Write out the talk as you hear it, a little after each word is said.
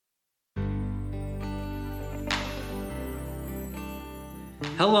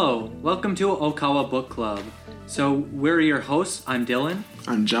Hello, welcome to Okawa Book Club. So, we're your hosts. I'm Dylan.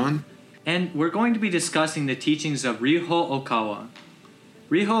 I'm John. And we're going to be discussing the teachings of Ryuho Okawa.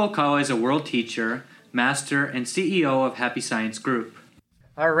 Ryuho Okawa is a world teacher, master, and CEO of Happy Science Group.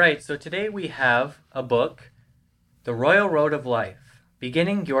 Alright, so today we have a book, The Royal Road of Life,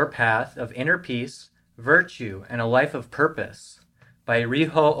 Beginning Your Path of Inner Peace, Virtue, and a Life of Purpose by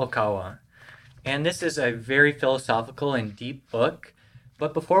Ryuho Okawa. And this is a very philosophical and deep book.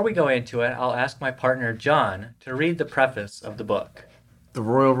 But before we go into it, I'll ask my partner, John, to read the preface of the book. The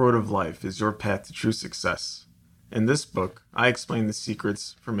Royal Road of Life is your path to true success. In this book, I explain the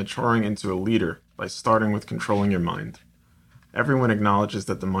secrets for maturing into a leader by starting with controlling your mind. Everyone acknowledges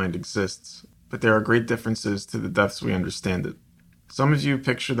that the mind exists, but there are great differences to the depths we understand it. Some of you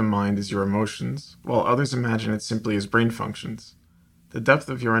picture the mind as your emotions, while others imagine it simply as brain functions. The depth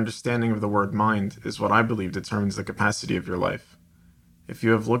of your understanding of the word mind is what I believe determines the capacity of your life. If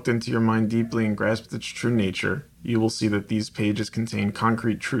you have looked into your mind deeply and grasped its true nature, you will see that these pages contain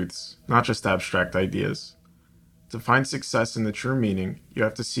concrete truths, not just abstract ideas. To find success in the true meaning, you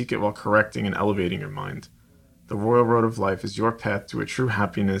have to seek it while correcting and elevating your mind. The Royal Road of Life is your path to a true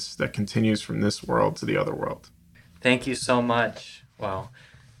happiness that continues from this world to the other world. Thank you so much. Wow.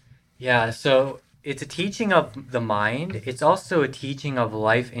 Yeah, so it's a teaching of the mind. It's also a teaching of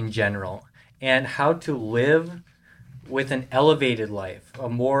life in general and how to live with an elevated life, a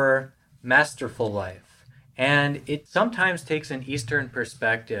more masterful life. And it sometimes takes an Eastern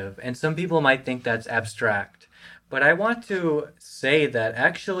perspective, and some people might think that's abstract. But I want to say that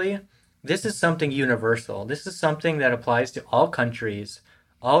actually, this is something universal. This is something that applies to all countries,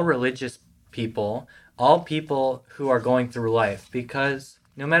 all religious people, all people who are going through life, because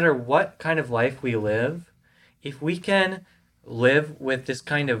no matter what kind of life we live, if we can live with this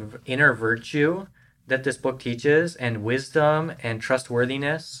kind of inner virtue that this book teaches, and wisdom and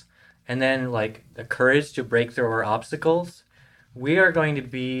trustworthiness, and then like the courage to break through our obstacles, we are going to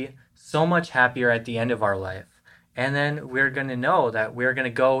be so much happier at the end of our life. And then we're going to know that we're going to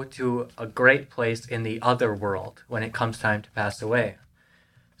go to a great place in the other world when it comes time to pass away.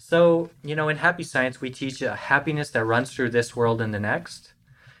 So, in Happy Science, we teach a happiness that runs through this world and the next.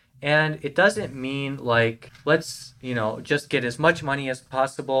 And it doesn't mean like, let's, just get as much money as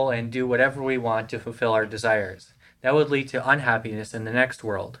possible and do whatever we want to fulfill our desires. That would lead to unhappiness in the next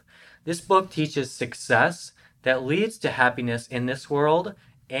world. This book teaches success that leads to happiness in this world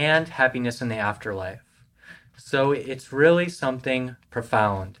and happiness in the afterlife. So it's really something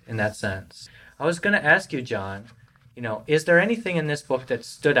profound in that sense. I was going to ask you, John, is there anything in this book that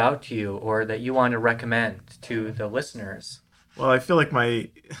stood out to you or that you want to recommend to the listeners? Well, I feel like my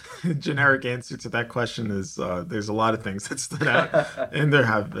generic answer to that question is there's a lot of things that stood out, and there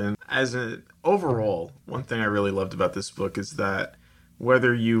have been. As an overall, one thing I really loved about this book is that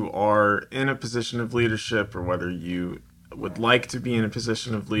whether you are in a position of leadership or whether you would like to be in a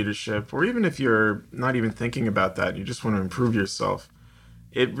position of leadership, or even if you're not even thinking about that and you just want to improve yourself,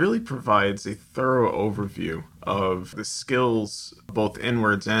 it really provides a thorough overview of the skills, both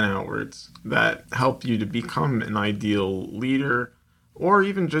inwards and outwards, that help you to become an ideal leader, or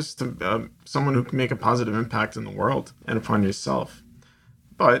even just someone who can make a positive impact in the world and upon yourself.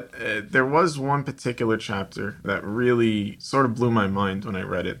 But there was one particular chapter that really sort of blew my mind when I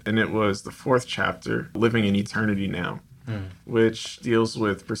read it, and it was the 4th chapter, Living in Eternity Now, which deals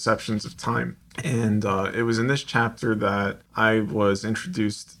with perceptions of time. And it was in this chapter that I was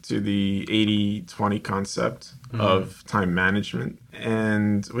introduced to the 80-20 concept of time management,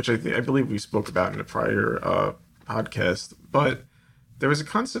 and which I believe we spoke about in a prior podcast. But there was a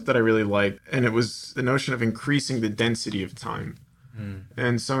concept that I really liked, and it was the notion of increasing the density of time.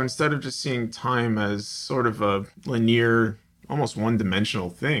 And so instead of just seeing time as sort of a linear, almost one-dimensional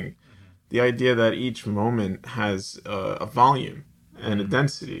thing, the idea that each moment has a volume and a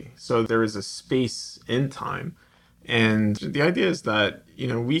density. So there is a space in time. And the idea is that,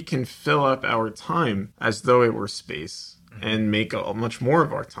 we can fill up our time as though it were space and make much more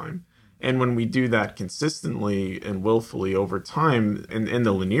of our time. And when we do that consistently and willfully over time, in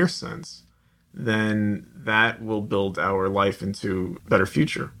the linear sense, then that will build our life into a better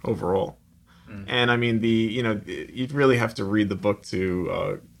future overall. And I mean, you'd really have to read the book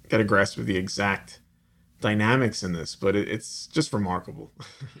to get a grasp of the exact dynamics in this, but it's just remarkable.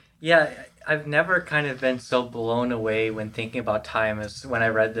 Yeah, I've never kind of been so blown away when thinking about time as when I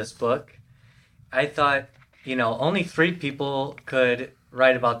read this book. I thought, only 3 people could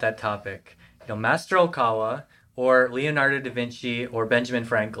write about that topic. Master Okawa, or Leonardo da Vinci, or Benjamin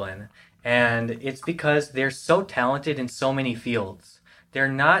Franklin. And it's because they're so talented in so many fields. They're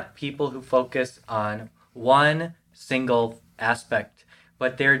not people who focus on one single aspect,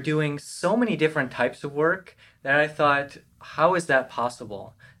 but they're doing so many different types of work that I thought, how is that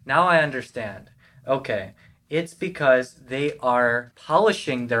possible? Now I understand. Okay, it's because they are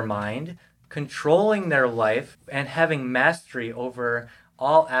polishing their mind, controlling their life, and having mastery over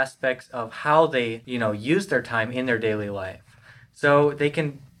all aspects of how they, use their time in their daily life. So they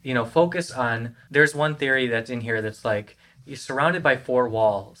can, focus on, there's one theory that's in here that's like, you're surrounded by four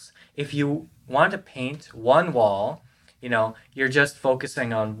walls. If you want to paint one wall, you're just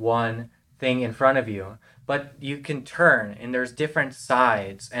focusing on one thing in front of you. But you can turn, and there's different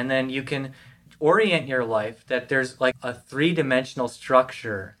sides, and then you can orient your life that there's like a three-dimensional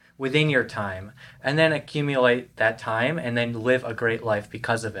structure within your time, and then accumulate that time and then live a great life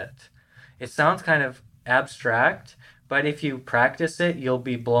because of it. It sounds kind of abstract, but if you practice it, you'll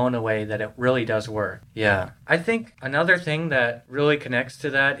be blown away that it really does work. Yeah. I think another thing that really connects to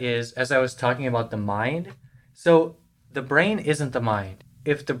that is, as I was talking about the mind, so the brain isn't the mind.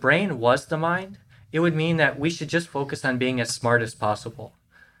 If the brain was the mind, it would mean that we should just focus on being as smart as possible.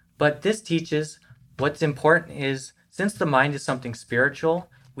 But this teaches what's important is, since the mind is something spiritual,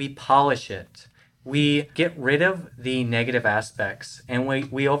 we polish it. We get rid of the negative aspects, and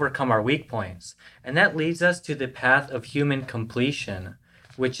we overcome our weak points. And that leads us to the path of human completion,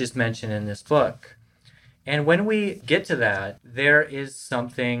 which is mentioned in this book. And when we get to that, there is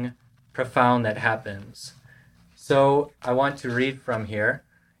something profound that happens. So I want to read from here.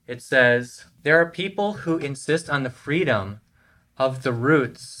 It says, there are people who insist on the freedom of the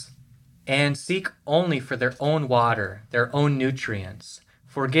roots and seek only for their own water, their own nutrients,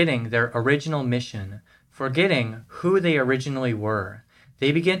 forgetting their original mission, forgetting who they originally were.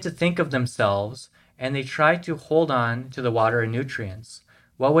 They begin to think of themselves, and they try to hold on to the water and nutrients.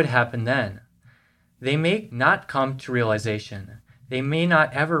 What would happen then? They may not come to realization. They may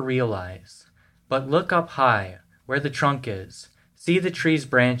not ever realize. But look up high, where the trunk is. See the tree's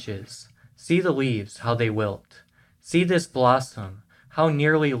branches. See the leaves, how they wilt. See this blossom, how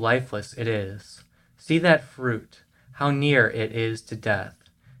nearly lifeless it is. See that fruit, how near it is to death.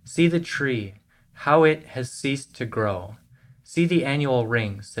 See the tree, how it has ceased to grow. See the annual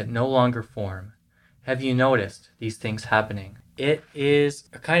rings that no longer form. Have you noticed these things happening? It is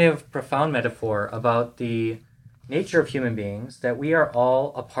a kind of profound metaphor about the nature of human beings, that we are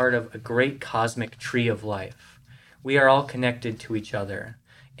all a part of a great cosmic tree of life. We are all connected to each other.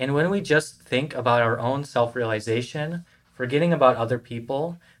 And when we just think about our own self-realization, forgetting about other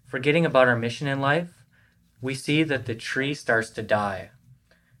people, forgetting about our mission in life, we see that the tree starts to die.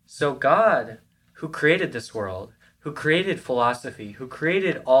 So God, who created this world, who created philosophy, who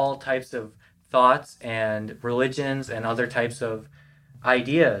created all types of thoughts and religions and other types of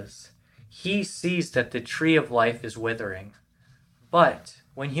ideas, he sees that the tree of life is withering. But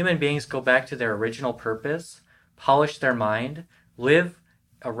when human beings go back to their original purpose, polish their mind, live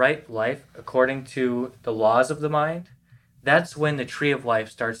a right life according to the laws of the mind, that's when the tree of life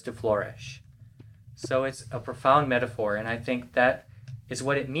starts to flourish. So it's a profound metaphor, and I think that is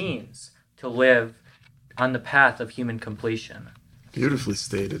what it means to live on the path of human completion. Beautifully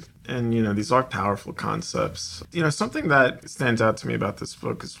stated. And, these are powerful concepts. Something that stands out to me about this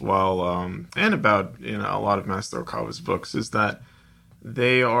book as well, and about, a lot of Master Okawa's books, is that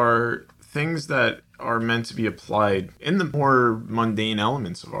they are things that are meant to be applied in the more mundane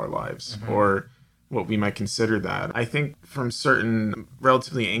elements of our lives, or what we might consider that. I think from certain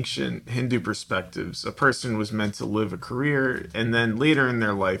relatively ancient Hindu perspectives, a person was meant to live a career, and then later in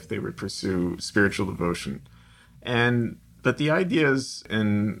their life, they would pursue spiritual devotion. But the ideas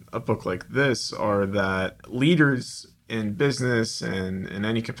in a book like this are that leaders in business and in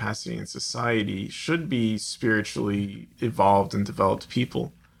any capacity in society should be spiritually evolved and developed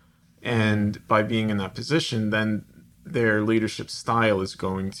people. And by being in that position, then their leadership style is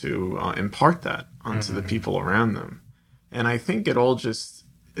going to impart that onto the people around them. And I think it all just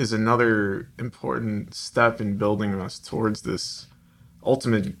is another important step in building us towards this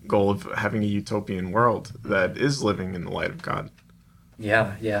ultimate goal of having a utopian world that is living in the light of God.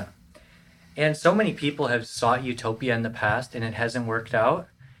 Yeah. And so many people have sought utopia in the past and it hasn't worked out.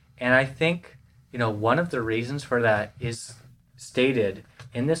 And I think, one of the reasons for that is stated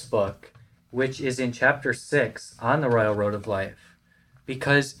in this book, which is in chapter 6 on the Royal Road of Life,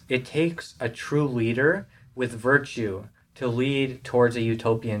 because it takes a true leader with virtue to lead towards a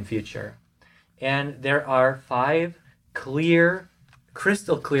utopian future. And there are 5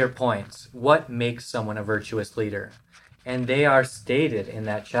 crystal clear points what makes someone a virtuous leader, and they are stated in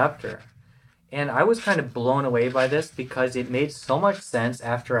that chapter. And I was kind of blown away by this because it made so much sense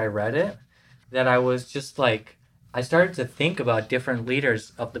after I read it that I was just like, I started to think about different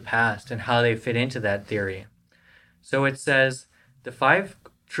leaders of the past and how they fit into that theory. So it says, The 5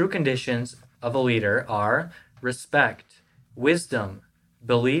 true conditions of a leader are respect, wisdom,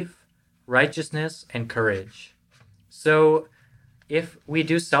 belief, righteousness, and courage. So if we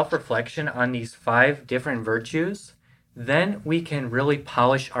do self-reflection on these 5 different virtues, then we can really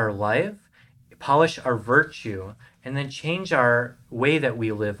polish our life, polish our virtue, and then change our way that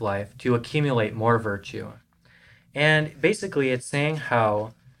we live life to accumulate more virtue. And basically it's saying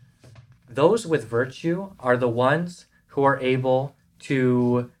how those with virtue are the ones who are able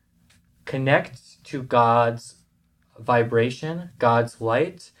to connect to God's vibration, God's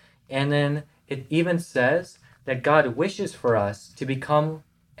light, and then it even says that God wishes for us to become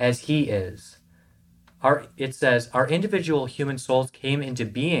as He is. It says, our individual human souls came into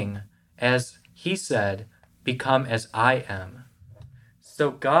being, as He said, become as I am.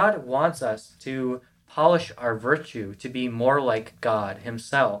 So God wants us to polish our virtue to be more like God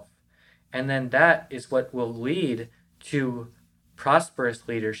Himself. And then that is what will lead to prosperous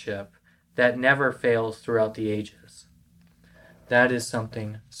leadership that never fails throughout the ages. That is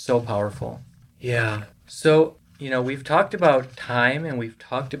something so powerful. Yeah. So, we've talked about time and we've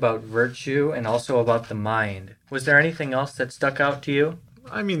talked about virtue and also about the mind. Was there anything else that stuck out to you?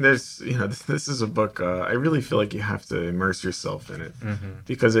 I mean, this is a book, I really feel like you have to immerse yourself in it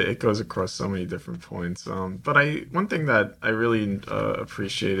because it goes across so many different points. But one thing that I really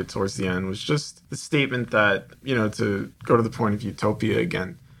appreciated towards the end was just the statement that, to go to the point of utopia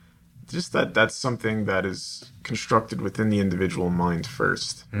again, just that's something that is constructed within the individual mind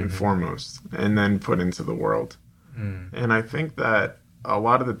first and foremost, and then put into the world. And I think that a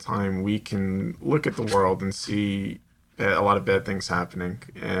lot of the time we can look at the world and see a lot of bad things happening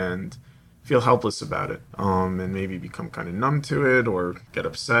and feel helpless about it, and maybe become kind of numb to it or get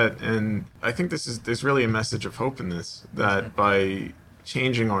upset. And I think there's really a message of hope in this, that by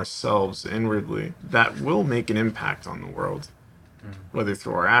changing ourselves inwardly, that will make an impact on the world, whether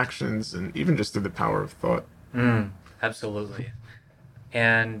through our actions and even just through the power of thought. Absolutely.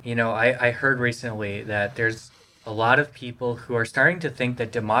 And, I heard recently that there's a lot of people who are starting to think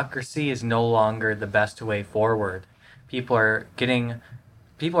that democracy is no longer the best way forward. People are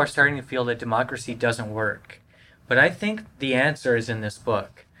starting to feel that democracy doesn't work. But I think the answer is in this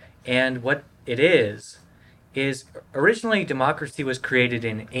book. And what it is originally democracy was created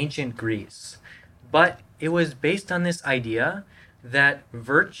in ancient Greece. But it was based on this idea that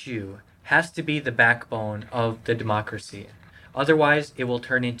virtue has to be the backbone of the democracy. Otherwise, it will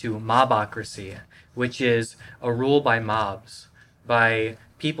turn into mobocracy, which is a rule by mobs, by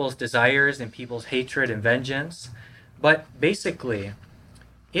people's desires and people's hatred and vengeance. But basically,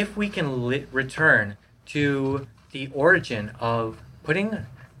 if we can return to the origin of putting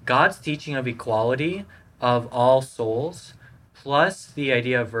God's teaching of equality of all souls, plus the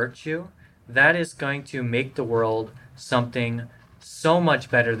idea of virtue, that is going to make the world something so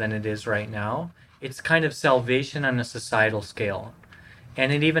much better than it is right now. It's kind of salvation on a societal scale.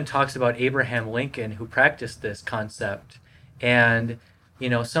 And it even talks about Abraham Lincoln, who practiced this concept. And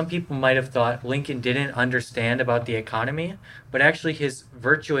some people might have thought Lincoln didn't understand about the economy, but actually his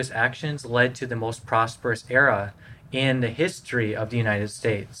virtuous actions led to the most prosperous era in the history of the United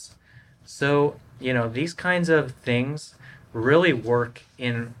States. So, these kinds of things really work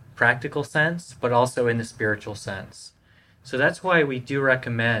in practical sense, but also in the spiritual sense. So that's why we do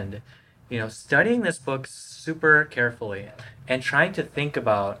recommend, studying this book super carefully and trying to think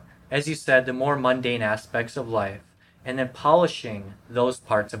about, as you said, the more mundane aspects of life, and then polishing those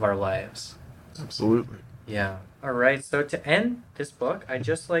parts of our lives. Absolutely. Yeah. All right. So to end this book, I'd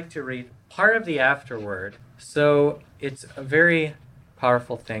just like to read part of the afterword. So it's a very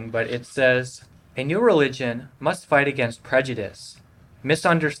powerful thing, but it says, a new religion must fight against prejudice,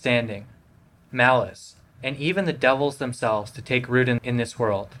 misunderstanding, malice, and even the devils themselves to take root in this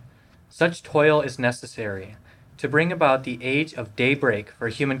world. Such toil is necessary to bring about the age of daybreak for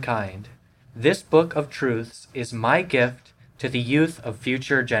humankind. This book of truths is my gift to the youth of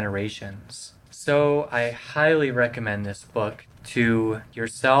future generations. So I highly recommend this book to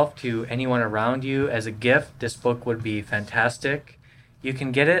yourself, to anyone around you as a gift. This book would be fantastic. You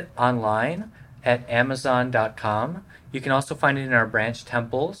can get it online at Amazon.com. You can also find it in our branch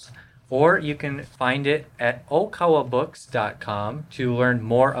temples, or you can find it at okawabooks.com to learn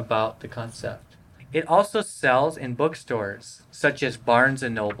more about the concept. It also sells in bookstores such as Barnes &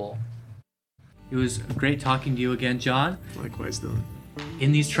 Noble. It was great talking to you again, John. Likewise, Dylan.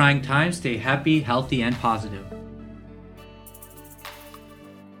 In these trying times, stay happy, healthy, and positive.